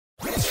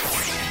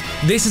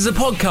This is a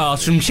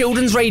podcast from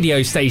children's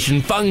radio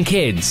station Fun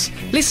Kids.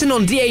 Listen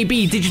on DAB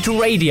Digital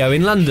Radio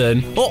in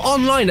London or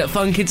online at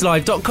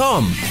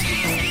funkidslive.com.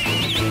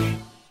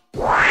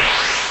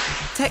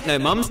 Techno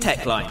Mum's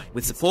Tech Line,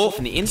 with support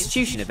from the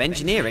Institution of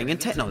Engineering and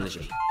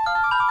Technology.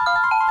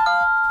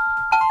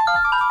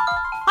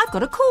 I've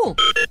got a call.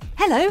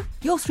 Hello,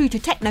 you're through to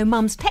Techno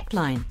Mum's Tech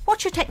Line.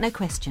 What's your techno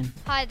question?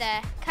 Hi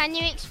there. Can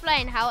you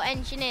explain how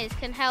engineers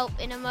can help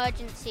in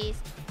emergencies,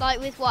 like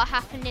with what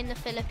happened in the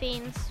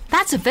Philippines?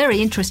 That's a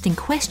very interesting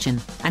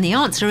question, and the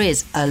answer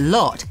is a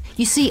lot.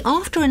 You see,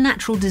 after a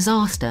natural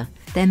disaster,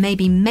 there may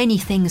be many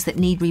things that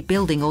need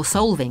rebuilding or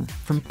solving,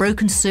 from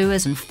broken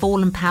sewers and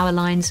fallen power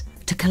lines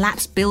to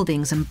collapsed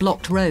buildings and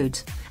blocked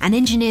roads. And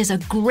engineers are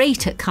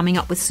great at coming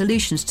up with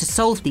solutions to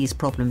solve these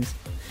problems.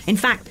 In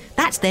fact,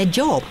 that's their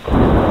job.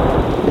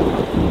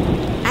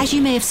 As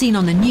you may have seen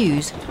on the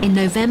news, in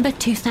November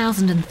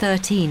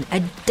 2013, a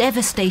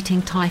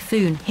devastating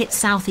typhoon hit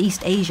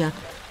Southeast Asia,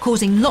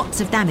 causing lots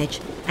of damage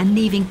and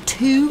leaving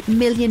 2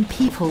 million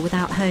people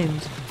without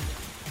homes.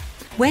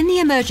 When the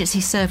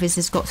emergency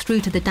services got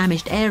through to the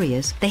damaged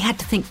areas, they had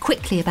to think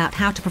quickly about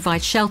how to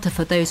provide shelter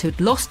for those who'd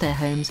lost their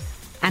homes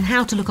and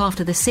how to look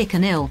after the sick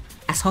and ill,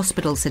 as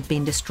hospitals had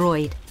been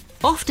destroyed.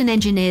 Often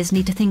engineers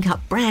need to think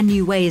up brand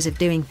new ways of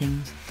doing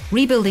things.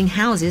 Rebuilding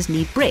houses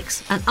need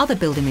bricks and other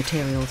building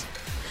materials.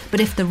 But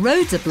if the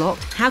roads are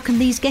blocked, how can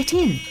these get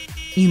in?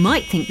 You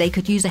might think they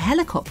could use a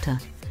helicopter,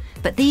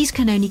 but these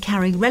can only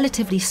carry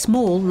relatively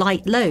small,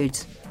 light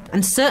loads,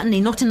 and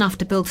certainly not enough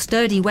to build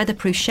sturdy,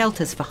 weatherproof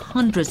shelters for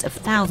hundreds of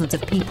thousands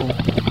of people.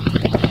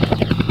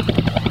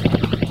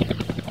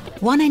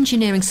 One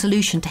engineering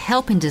solution to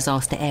help in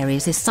disaster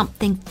areas is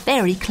something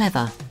very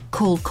clever,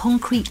 called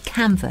concrete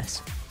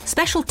canvas.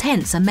 Special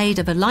tents are made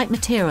of a light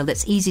material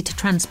that's easy to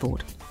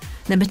transport.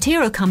 The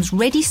material comes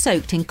ready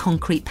soaked in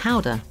concrete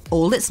powder.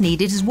 All that's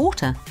needed is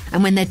water.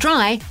 And when they're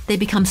dry, they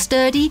become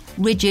sturdy,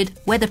 rigid,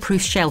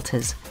 weatherproof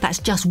shelters. That's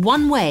just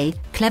one way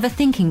clever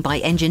thinking by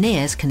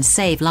engineers can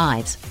save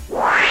lives.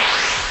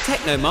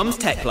 Techno Mum's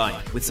Tech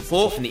Line, with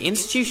support from the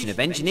Institution of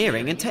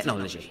Engineering and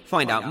Technology.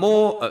 Find out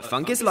more at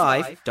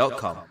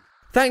funkidslive.com.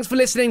 Thanks for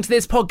listening to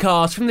this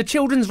podcast from the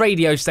children's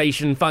radio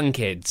station Fun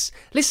Kids.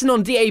 Listen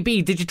on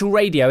DAB Digital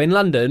Radio in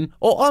London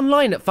or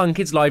online at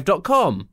funkidslive.com.